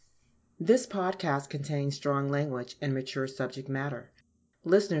This podcast contains strong language and mature subject matter.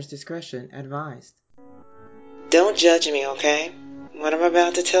 Listener's discretion advised. Don't judge me, okay? What I'm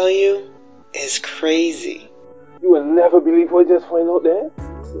about to tell you is crazy. You will never believe what I just found out there.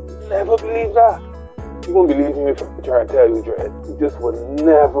 You'll never believe that. You won't believe me if I try to tell you, Dread. You just would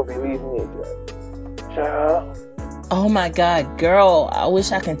never believe me, Dread. Child. Oh my God, girl, I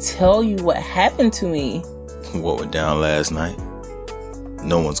wish I could tell you what happened to me. What went down last night?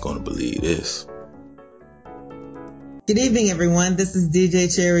 No one's gonna believe this. Good evening, everyone. This is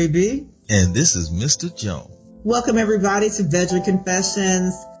DJ Cherry B. And this is Mr. Jones. Welcome, everybody, to Bedroom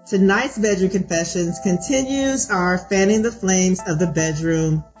Confessions. Tonight's Bedroom Confessions continues our Fanning the Flames of the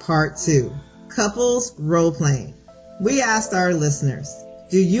Bedroom Part 2. Couples Role-Playing. We asked our listeners,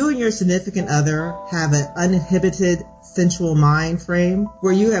 do you and your significant other have an uninhibited sensual mind frame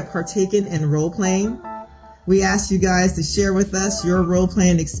where you have partaken in role-playing? We asked you guys to share with us your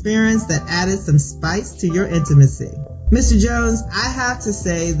role-playing experience that added some spice to your intimacy. Mr. Jones, I have to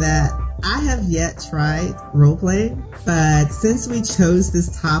say that I have yet tried role-playing, but since we chose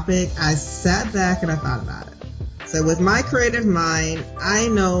this topic, I sat back and I thought about it. So with my creative mind, I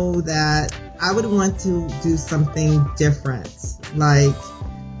know that I would want to do something different, like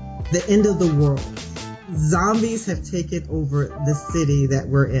the end of the world. Zombies have taken over the city that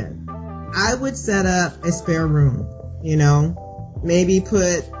we're in. I would set up a spare room, maybe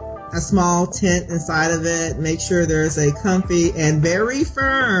put a small tent inside of it, make sure there's a comfy and very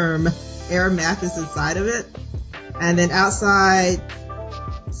firm air mattress inside of it. And then outside,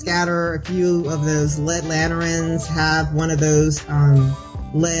 scatter a few of those lead lanterns, have one of those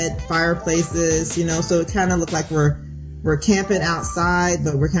lead fireplaces, so it kind of look like we're camping outside,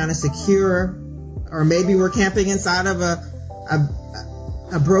 but we're kind of secure. Or maybe we're camping inside of a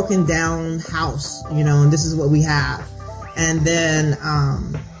broken down house, and this is what we have. And then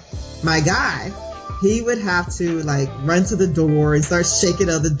my guy, he would have to run to the door and start shaking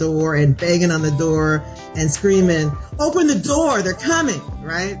on the door and banging on the door and screaming, open the door, they're coming,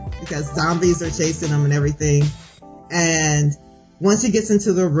 right? Because zombies are chasing him and everything. And once he gets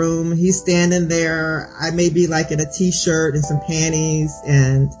into the room, he's standing there. I may be in a t-shirt and some panties,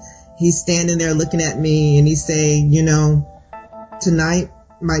 and he's standing there looking at me and he's saying, tonight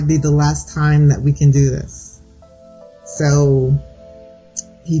might be the last time that we can do this. So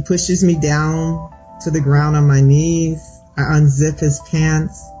he pushes me down to the ground on my knees. I unzip his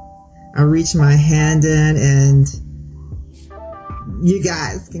pants. I reach my hand in, and you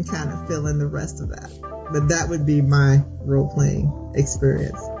guys can kind of fill in the rest of that. But that would be my role-playing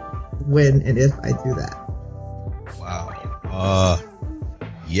experience when and if I do that. Wow.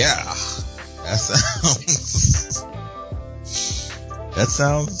 Yeah. That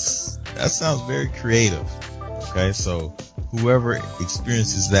sounds very creative. Okay, so whoever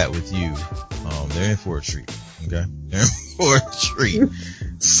experiences that with you, they're in for a treat. Okay, they're in for a treat.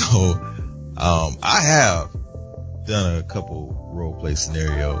 So, I have done a couple role play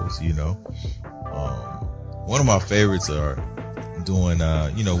scenarios. One of my favorites are doing,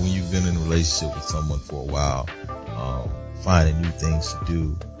 when you've been in a relationship with someone for a while, finding new things to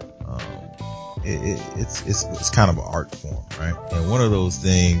do. It's kind of an art form, right? And one of those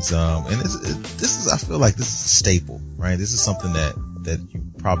things, I feel like this is a staple, right? This is something that you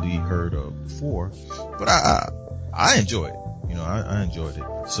probably heard of before, but I enjoy it. I enjoyed it.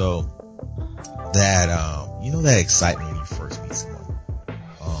 So that, that excitement when you first meet someone,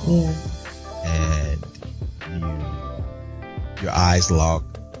 and your eyes lock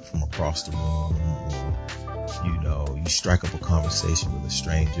from across the room, you strike up a conversation with a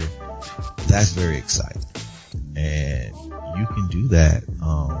stranger. That's very exciting. And you can do that,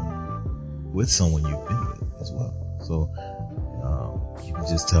 with someone you've been with as well. So, you can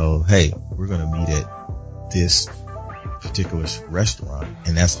just tell, hey, we're going to meet at this particular restaurant,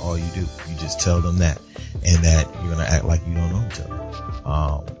 and that's all you do. You just tell them that, and that you're going to act like you don't know each other.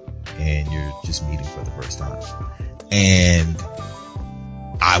 And you're just meeting for the first time. And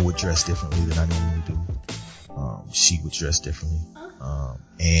I would dress differently than I normally do. She would dress differently.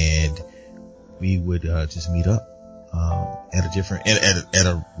 And we would, just meet up, at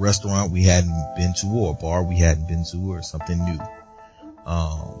a restaurant we hadn't been to, or a bar we hadn't been to, or something new.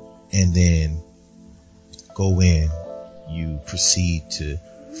 And then go in, you proceed to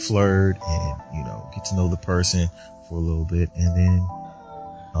flirt and, get to know the person for a little bit. And then,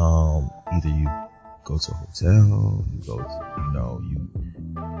 either you go to a hotel, you go to,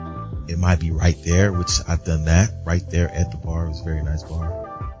 it might be right there, which I've done that right there at the bar. It was a very nice bar.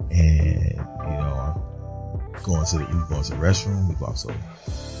 And, going to the restroom. We've also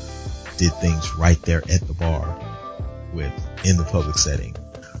did things right there at the bar in the public setting.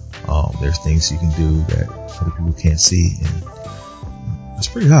 There's things you can do that other people can't see, and it's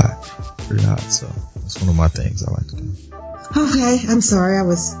pretty hot. So that's one of my things I like to do. Okay, I'm sorry, I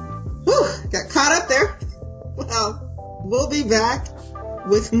got caught up there. Well, we'll be back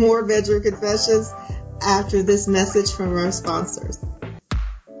with more Bedroom Confessions after this message from our sponsors.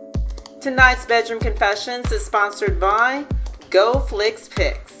 Tonight's Bedroom Confessions is sponsored by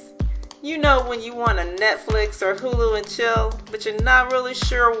GoFlixPix. You know when you want a Netflix or Hulu and chill, but you're not really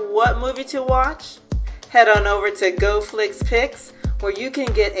sure what movie to watch? Head on over to GoFlixPix, where you can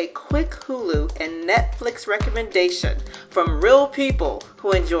get a quick Hulu and Netflix recommendation from real people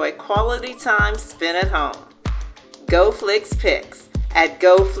who enjoy quality time spent at home. GoFlixPix at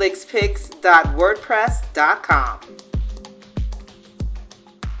goflixpix.wordpress.com.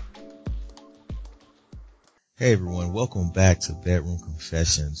 Hey everyone, welcome back to Bedroom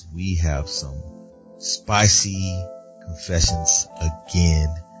Confessions. We have some spicy confessions again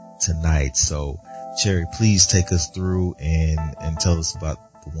tonight. So, Cherry, please take us through and tell us about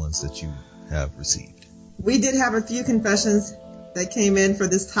the ones that you have received. We did have a few confessions that came in for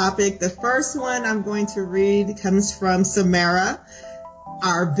this topic. The first one I'm going to read comes from Samara,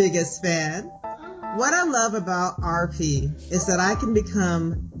 our biggest fan. What I love about RP is that I can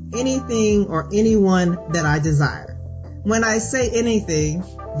become anything or anyone that I desire. When I say anything,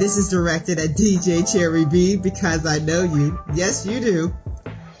 this is directed at DJ Cherry B because I know you. Yes, you do.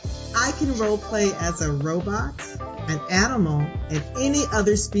 I can role play as a robot, an animal, and any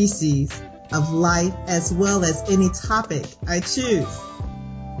other species of life as well as any topic I choose.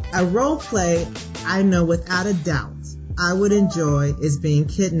 A role play I know without a doubt I would enjoy is being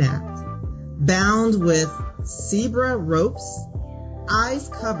kidnapped, bound with zebra ropes, eyes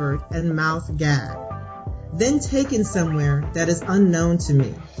covered and mouth gagged, then taken somewhere that is unknown to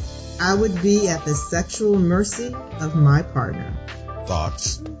me. I would be at the sexual mercy of my partner.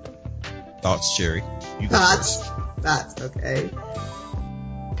 Thoughts, Cherry? You go first. Thoughts, okay.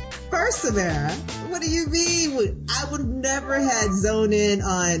 First, Samara, what do you mean? I would never had zoned in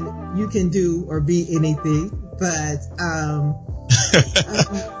on you can do or be anything, but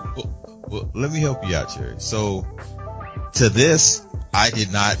Well, let me help you out, Cherry. So, to this, I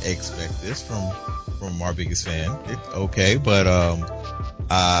did not expect this from our biggest fan. Okay, but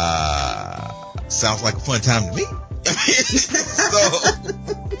sounds like a fun time to me. So,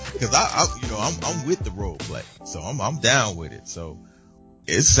 because I'm with the role play, so I'm down with it. So,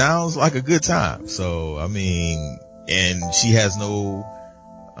 it sounds like a good time. So, I mean, and she has no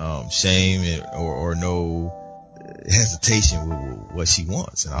shame or no hesitation with what she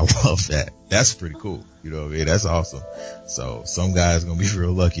wants, and I love that. That's pretty cool. You know what I mean? That's awesome. So some guys gonna be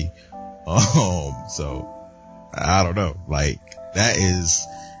real lucky. So I don't know. Like, that is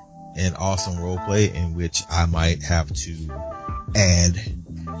an awesome role play in which I might have to add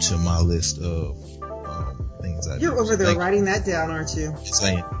to my list of things I do. You're over there writing that down, aren't you? Just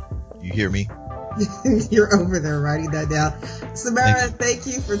saying. You hear me? You're over there writing that down. Samara, thank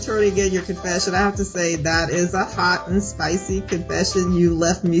you for turning in your confession. I have to say that is a hot and spicy confession. You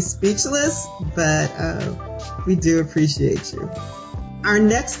left me speechless, but we do appreciate you. Our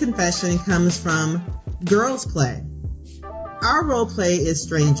next confession comes from Girls Play. Our role play is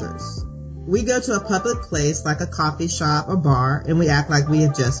strangers. We go to a public place like a coffee shop or bar, and we act like we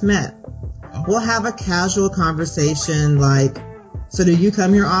have just met. We'll have a casual conversation like, so do you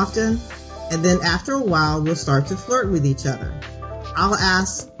come here often? And then after a while, we'll start to flirt with each other. I'll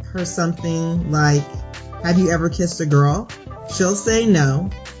ask her something like, have you ever kissed a girl? She'll say no,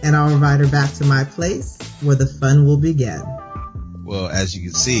 and I'll invite her back to my place where the fun will begin. Well, as you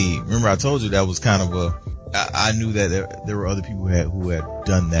can see, remember I told you that was kind of I knew that there were other people who had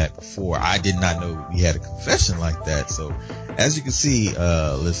done that before. I did not know we had a confession like that. So, as you can see,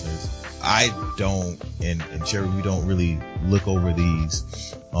 listeners, I don't, and Cherry, we don't really look over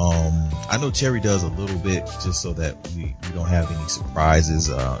these. I know Cherry does a little bit just so that we don't have any surprises.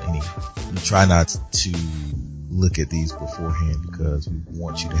 We try not to look at these beforehand because we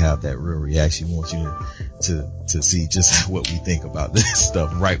want you to have that real reaction. We want you to see just what we think about this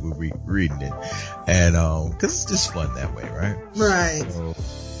stuff right when we reading it. And, cause it's just fun that way, right? Right. So,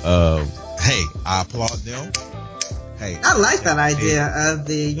 hey, I applaud them. Hey, I like that idea of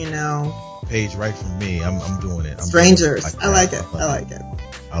the, page right from me. I'm doing it. Strangers. I like it.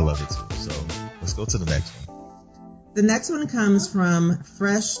 I love it too. So let's go to the next one. The next one comes from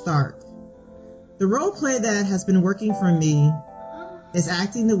Fresh Start. The role play that has been working for me is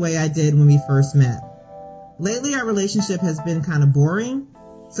acting the way I did when we first met. Lately, our relationship has been kind of boring,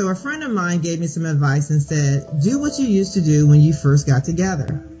 so a friend of mine gave me some advice and said, do what you used to do when you first got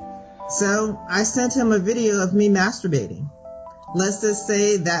together. So I sent him a video of me masturbating. Let's just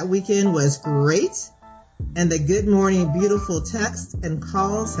say that weekend was great, and the Good Morning Beautiful texts and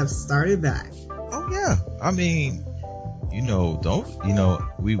calls have started back. Oh yeah. I mean,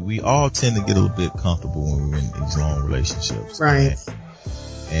 we all tend to get a little bit comfortable when we're in these long relationships. Right.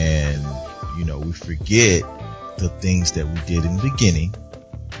 And we forget the things that we did in the beginning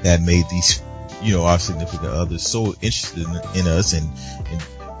that made these, our significant others so interested in us, and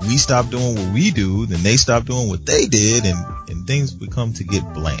we stop doing what we do, then they stop doing what they did, and things become to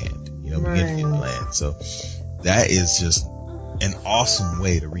get bland, begin to get bland. So that is just an awesome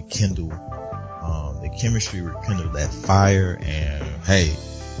way to rekindle the chemistry, rekindle that fire. And hey,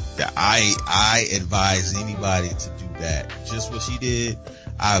 I advise anybody to do that. Just what she did,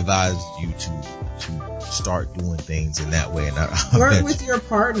 I advise you to start doing things in that way. And work with your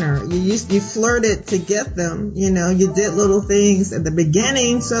partner. You flirted to get them. You did little things at the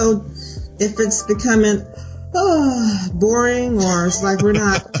beginning. So if it's becoming boring, or it's like we're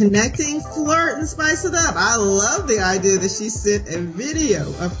not connecting, flirt and spice it up. I love the idea that she sent a video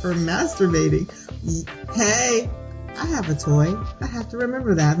of her masturbating. Hey, I have a toy. I have to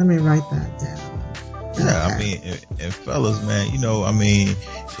remember that. Let me write that down. Yeah, I mean, and fellas, man,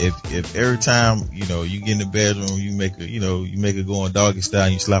 if every time, you get in the bedroom, you make her go on doggy style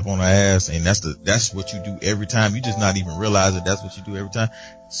and you slap on her ass, and that's what you do every time. You just not even realize that that's what you do every time.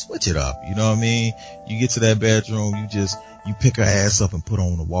 Switch it up. You know what I mean? You get to that bedroom, you pick her ass up and put her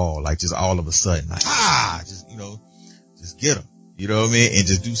on the wall, like just all of a sudden, like, just get her. You know what I mean? And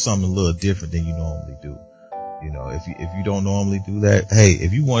just do something a little different than you normally do. If you don't normally do that, hey,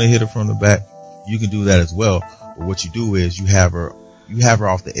 if you want to hit her from the back, you can do that as well. But what you do is you have her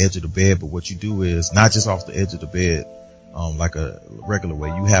off the edge of the bed. But what you do is not just off the edge of the bed, like a regular way.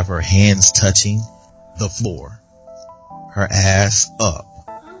 You have her hands touching the floor, her ass up,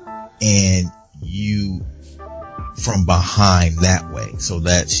 and you from behind that way, so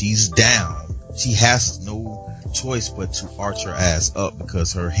that she's down. She has no choice but to arch her ass up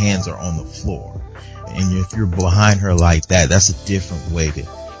because her hands are on the floor. And if you're behind her like that, that's a different way to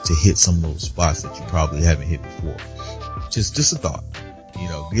hit some of those spots that you probably haven't hit before. Just a thought.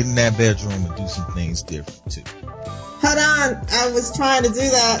 Get in that bedroom and do some things different too. Hold on. I was trying to do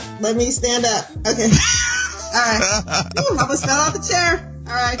that. Let me stand up. Okay. All right. Ooh, I almost fell off the chair.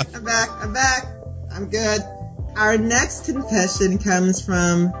 All right. I'm back. I'm good. Our next confession comes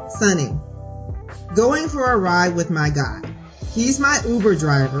from Sunny. Going for a ride with my guy. He's my Uber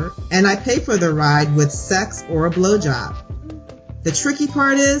driver, and I pay for the ride with sex or a blowjob. The tricky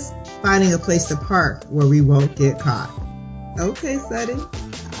part is finding a place to park where we won't get caught. Okay, Sunny.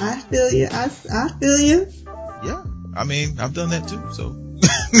 I feel you. I feel you. Yeah. I mean, I've done that too, so.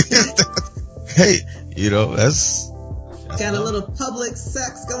 Hey, that's got a little public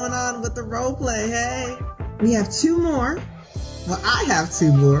sex going on with the role play. Hey. We have two more. Well, I have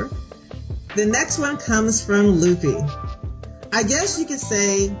two more. The next one comes from Loopy. I guess you could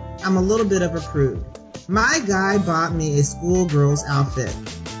say I'm a little bit of a prude. My guy bought me a schoolgirl's outfit.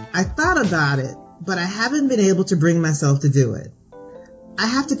 I thought about it, but I haven't been able to bring myself to do it. I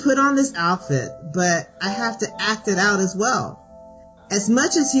have to put on this outfit, but I have to act it out as well. As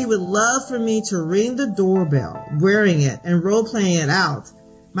much as he would love for me to ring the doorbell wearing it and role-playing it out,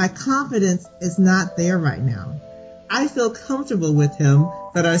 my confidence is not there right now. I feel comfortable with him,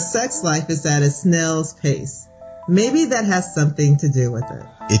 but our sex life is at a snail's pace. Maybe that has something to do with it.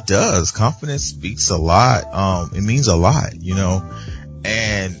 It does. Confidence speaks a lot. It means a lot,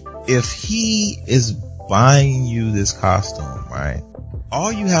 and if he is buying you this costume, right,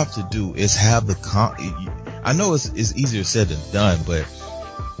 all you have to do is have I know it's easier said than done, but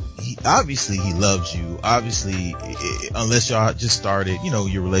he loves you. Obviously, unless y'all just started,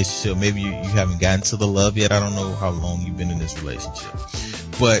 your relationship, maybe you haven't gotten to the love yet. I don't know how long you've been in this relationship,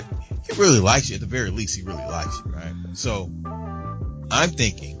 but he really likes you. At the very least, he really likes you, right? So I'm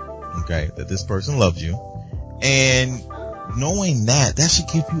thinking, that this person loves you, and knowing that should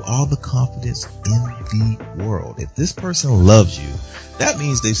give you all the confidence in the world. If this person loves you, that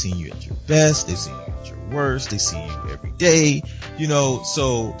means they've seen you at your best, they've seen you at your worst, they see you every day,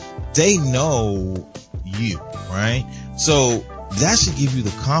 so they know you, right? So that should give you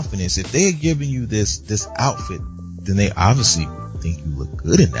the confidence. If they're giving you this outfit, then they obviously think you look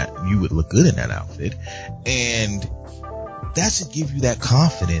good in that. You would look good in that outfit, and that should give you that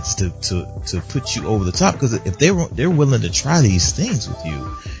confidence to put you over the top. Because if they're willing to try these things with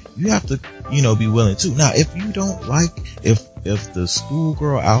you, you have to be willing to. Now, if you don't like if the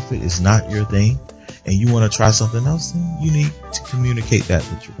schoolgirl outfit is not your thing, and you want to try something else, then you need to communicate that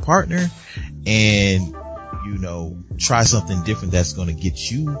with your partner, and try something different that's going to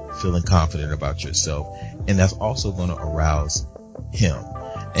get you feeling confident about yourself, and that's also going to arouse him.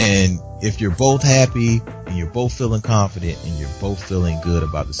 And if you're both happy and you're both feeling confident and you're both feeling good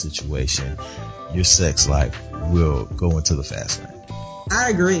about the situation, your sex life will go into the fast lane. I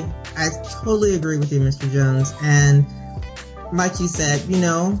agree. I totally agree with you, Mr. Jones. And like you said,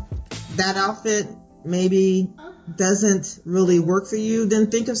 that outfit maybe doesn't really work for you, then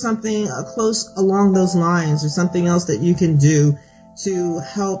think of something close along those lines or something else that you can do to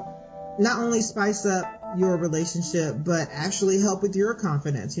help not only spice up your relationship, but actually help with your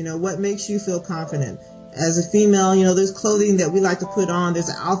confidence. What makes you feel confident? As a female, there's clothing that we like to put on. There's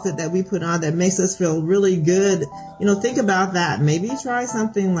an outfit that we put on that makes us feel really good. Think about that. Maybe try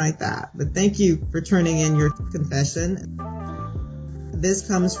something like that. But thank you for turning in your confession. This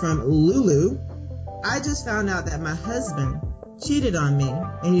comes from Lulu. I just found out that my husband cheated on me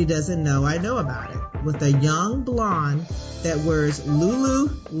and he doesn't know I know about it, with a young blonde that wears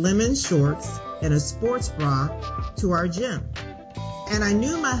Lululemon shorts and a sports bra to our gym. And I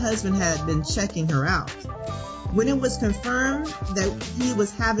knew my husband had been checking her out. When it was confirmed that he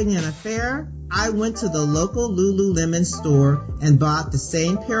was having an affair, I went to the local Lululemon store and bought the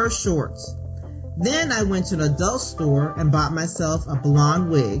same pair of shorts. Then I went to an adult store and bought myself a blonde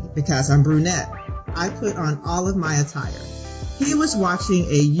wig because I'm brunette. I put on all of my attire. He was watching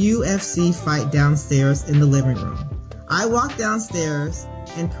a UFC fight downstairs in the living room. I walked downstairs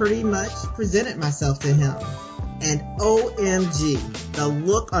and pretty much presented myself to him. And OMG, the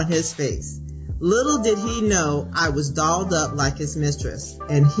look on his face. Little did he know I was dolled up like his mistress,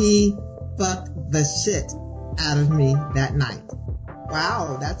 and he fucked the shit out of me that night.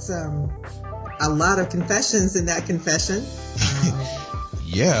 Wow, that's a lot of confessions in that confession.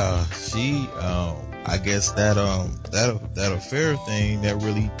 Yeah, she I guess that affair thing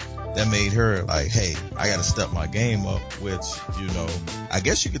that made her like, hey, I gotta step my game up, which, I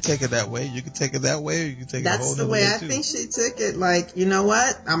guess you could take it that way. You could take it that way, or you could take it a whole That's the way I think she took it. Like, you know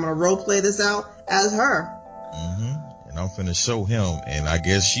what? I'm gonna role play this out as her. And I'm finna show him, and I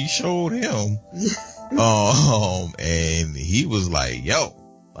guess she showed him. And he was like, yo,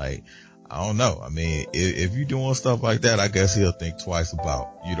 like, I don't know. I mean, if you're doing stuff like that, I guess he'll think twice about,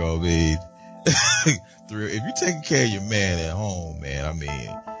 you know what I mean? If you're taking care of your man at home, man, I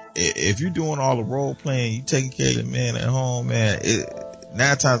mean, if you're doing all the role playing, you taking care of your man at home, man,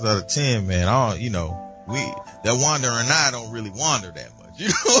 9 times out of 10, man, that wandering eye don't really wander that much. You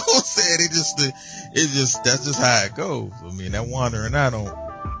know what I'm saying? That's just how it goes. I mean, that wandering eye don't,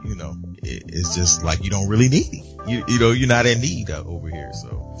 it's just like you don't really need it. You're not in need over here.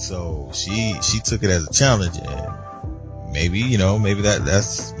 So she took it as a challenge, and maybe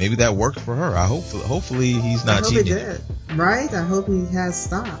that worked for her. Hopefully he's not cheating. I hope it did. Right? I hope he has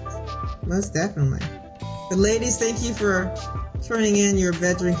stopped. Most definitely. But ladies, thank you for turning in your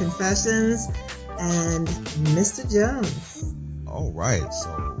bedroom confessions. And Mr. Jones. All right.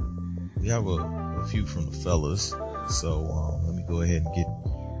 So we have a few from the fellas. So let me go ahead and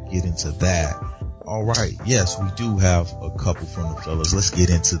get into that. All right. Yes, we do have a couple from the fellas. Let's get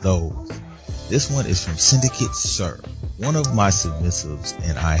into those. This one is from Syndicate Sir. One of my submissives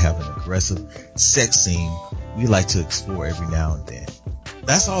and I have an aggressive sex scene we like to explore every now and then.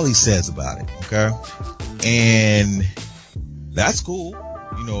 That's all he says about it, okay? And that's cool.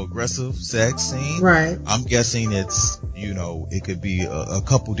 Aggressive sex scene. Right. I'm guessing it's, it could be a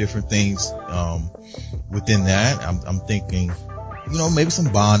couple different things within that. I'm thinking, maybe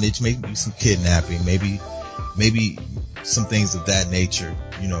some bondage, maybe some kidnapping, maybe some things of that nature.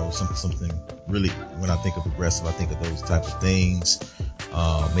 Something really, when I think of aggressive, I think of those type of things.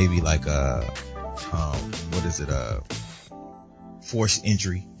 Maybe like forced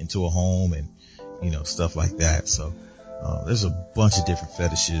entry into a home and, stuff like that. So there's a bunch of different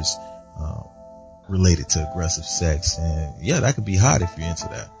fetishes related to aggressive sex, and yeah, that could be hot if you're into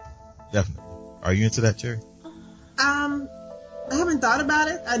that. Definitely. Are you into that, Cherry? I haven't thought about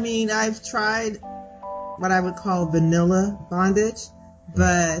it. I mean, I've tried what I would call vanilla bondage,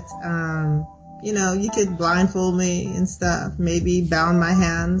 but you could blindfold me and stuff, maybe bound my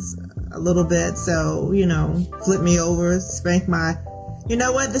hands a little bit, so flip me over, spank my. You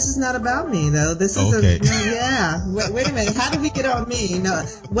know what? This is not about me, though. This is okay. Wait a minute. How did we get on me?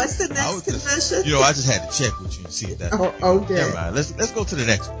 What's the next confession? I just had to check with you and see if that. Okay. Never mind. Let's go to the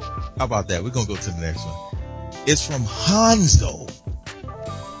next one. How about that? We're gonna go to the next one. It's from Hanzo.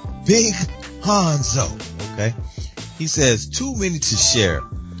 Big Hanzo. Okay. He says, too many to share,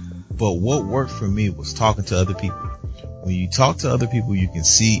 but what worked for me was talking to other people. When you talk to other people, you can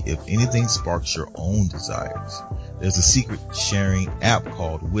see if anything sparks your own desires. There's a secret sharing app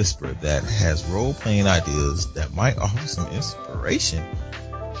called Whisper that has role-playing ideas that might offer some inspiration.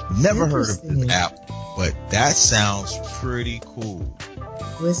 Never heard of this app, But that sounds pretty cool.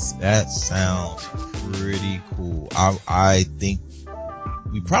 That sounds pretty cool. I think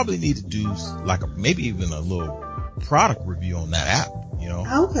we probably need to do like maybe even a little product review on that app, you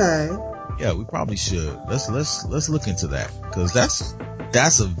know? Okay. Yeah, we probably should. Let's look into that, because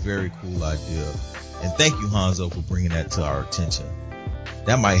that's a very cool idea. And thank you, Hanzo, for bringing that to our attention.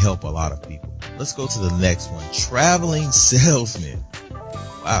 That might help a lot of people. Let's go to the next one. Traveling salesman.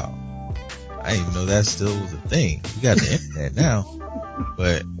 Wow. I didn't even know that still was a thing. We got the internet now.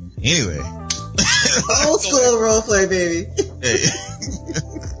 But anyway. Old school roleplay, baby. Hey.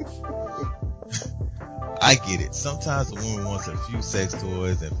 I get it. Sometimes a woman wants a few sex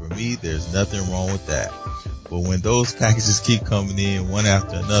toys, and for me, there's nothing wrong with that. But when those packages keep coming in one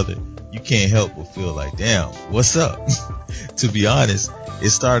after another, you can't help but feel like, damn, what's up? To be honest,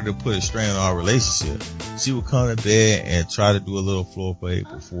 it started to put a strain on our relationship. She would come to bed and try to do a little foreplay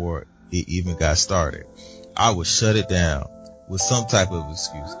before it even got started. I would shut it down with some type of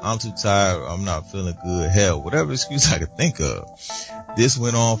excuse. I'm too tired, or I'm not feeling good, hell, whatever excuse I could think of. This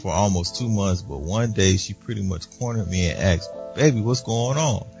went on for almost 2 months, but one day she pretty much cornered me and asked, baby, what's going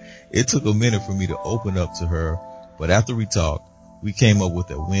on? It took a minute for me to open up to her, but after we talked, we came up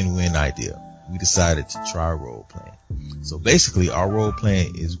with a win-win idea. We decided to try role playing. So basically, our role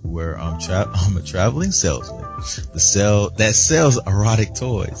playing is where I'm a traveling salesman that sells erotic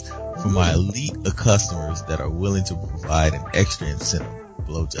toys for my elite of customers that are willing to provide an extra incentive,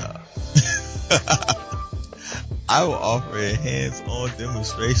 blowjob. I will offer a hands-on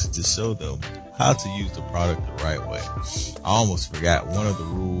demonstration to show them how to use the product the right way. I almost forgot, one of the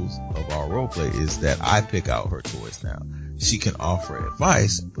rules of our roleplay is that I pick out her toys now. She can offer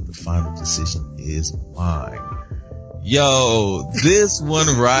advice, but the final decision is mine. Yo, this one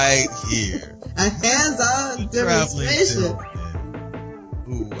right here. A hands-on demonstration.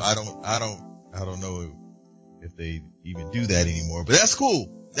 Ooh, I don't know if they even do that anymore, but that's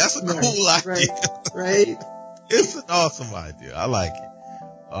cool. That's a cool idea. Right. It's an awesome idea. I like it.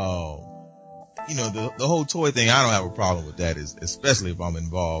 You know, the whole toy thing, I don't have a problem with that, is especially if I'm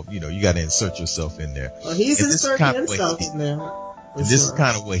involved. You know, you got to insert yourself in there. Well, he's inserting himself in there. And this is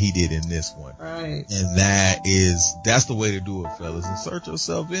kind of what he did in this one. Right. And that's the way to do it, fellas. Insert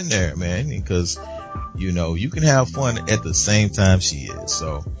yourself in there, man, because, you know, you can have fun at the same time she is.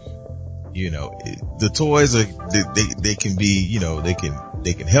 So, you know, the toys they can be, you know, they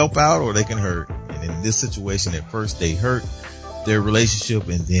can help out or they can hurt. And in this situation, at first they hurt their relationship,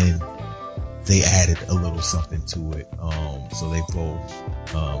 and then they added a little something to it. So they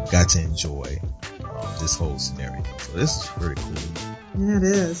both got to enjoy this whole scenario. So this is pretty cool. Yeah, it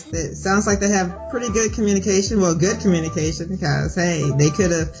is. It sounds like they have pretty good communication. Well, good communication, because, hey, they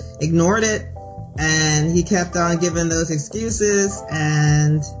could have ignored it, and he kept on giving those excuses,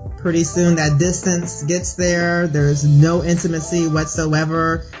 and pretty soon that distance gets there. There's no intimacy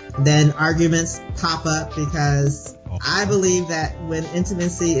whatsoever. Then arguments pop up, because I believe that when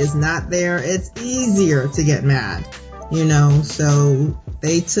intimacy is not there, it's easier to get mad, you know. So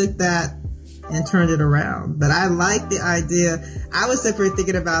they took that and turned it around. But I like the idea. I was simply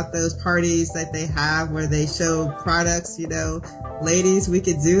thinking about those parties that they have where they show products, you know. Ladies, we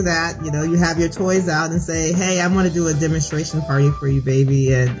could do that. You know, you have your toys out and say, hey, I want to do a demonstration party for you,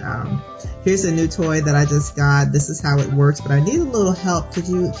 baby. And here's a new toy that I just got. This is how it works, but I need a little help. Could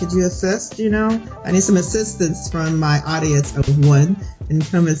you assist? You know, I need some assistance from my audience of one, and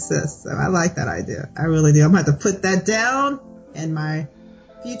come assist. So I like that idea. I really do. I'm going to have to put that down in my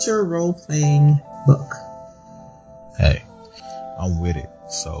future role-playing book. Hey, I'm with it.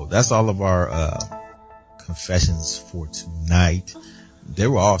 So that's all of our confessions for tonight. They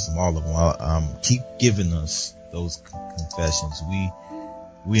were awesome, all of them. Keep giving us those confessions.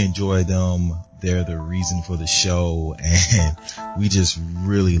 We enjoy them. They're the reason for the show, and we just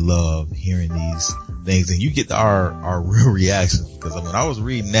really love hearing these things. And you get our real reactions, because when I was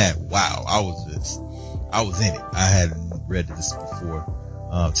reading that, wow, I was in it. I hadn't read this before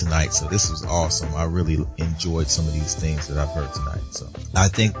tonight, so this was awesome. I really enjoyed some of these things that I've heard tonight. So I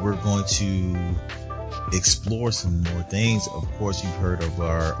think we're going to explore some more things. Of course, you've heard of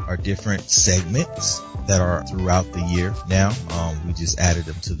our different segments that are throughout the year now. We just added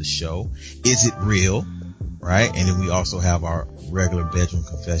them to the show. Is it real? Right? And then we also have our regular bedroom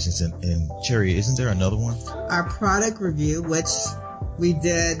confessions. And Cherry, isn't there another one? Our product review, which we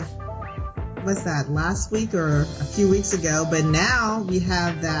did, what's that, last week or a few weeks ago? But now we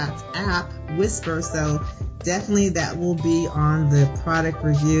have that app, Whisper. So definitely that will be on the product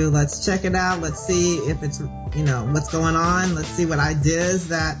review. Let's check it out. Let's see if it's, you know, what's going on. Let's see what ideas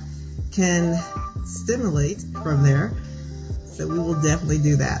that can stimulate from there. So we will definitely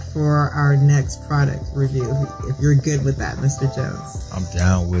do that for our next product review, if you're good with that, Mr. Jones. I'm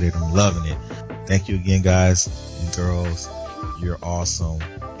down with it. I'm loving it. Thank you again, guys and girls. You're awesome.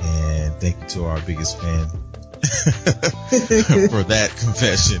 And thank you to our biggest fan for that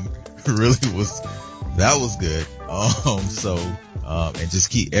confession. That was good. And just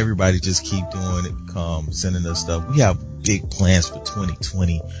keep doing it. Sending us stuff. We have big plans for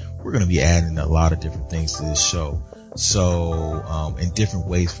 2020. We're going to be adding a lot of different things to this show. So, and different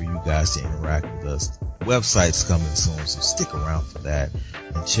ways for you guys to interact with us. The website's coming soon, so stick around for that.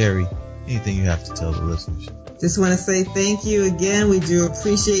 And Cherry, anything you have to tell the listeners? Just want to say thank you again. We do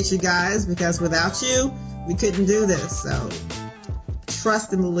appreciate you guys, because without you, we couldn't do this. So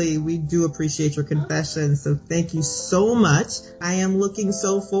trust and believe, we do appreciate your confessions. So thank you so much. I am looking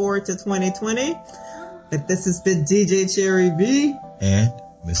so forward to 2020. But this has been DJ Cherry B. And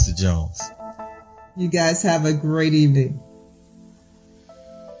Mr. Jones. You guys have a great evening.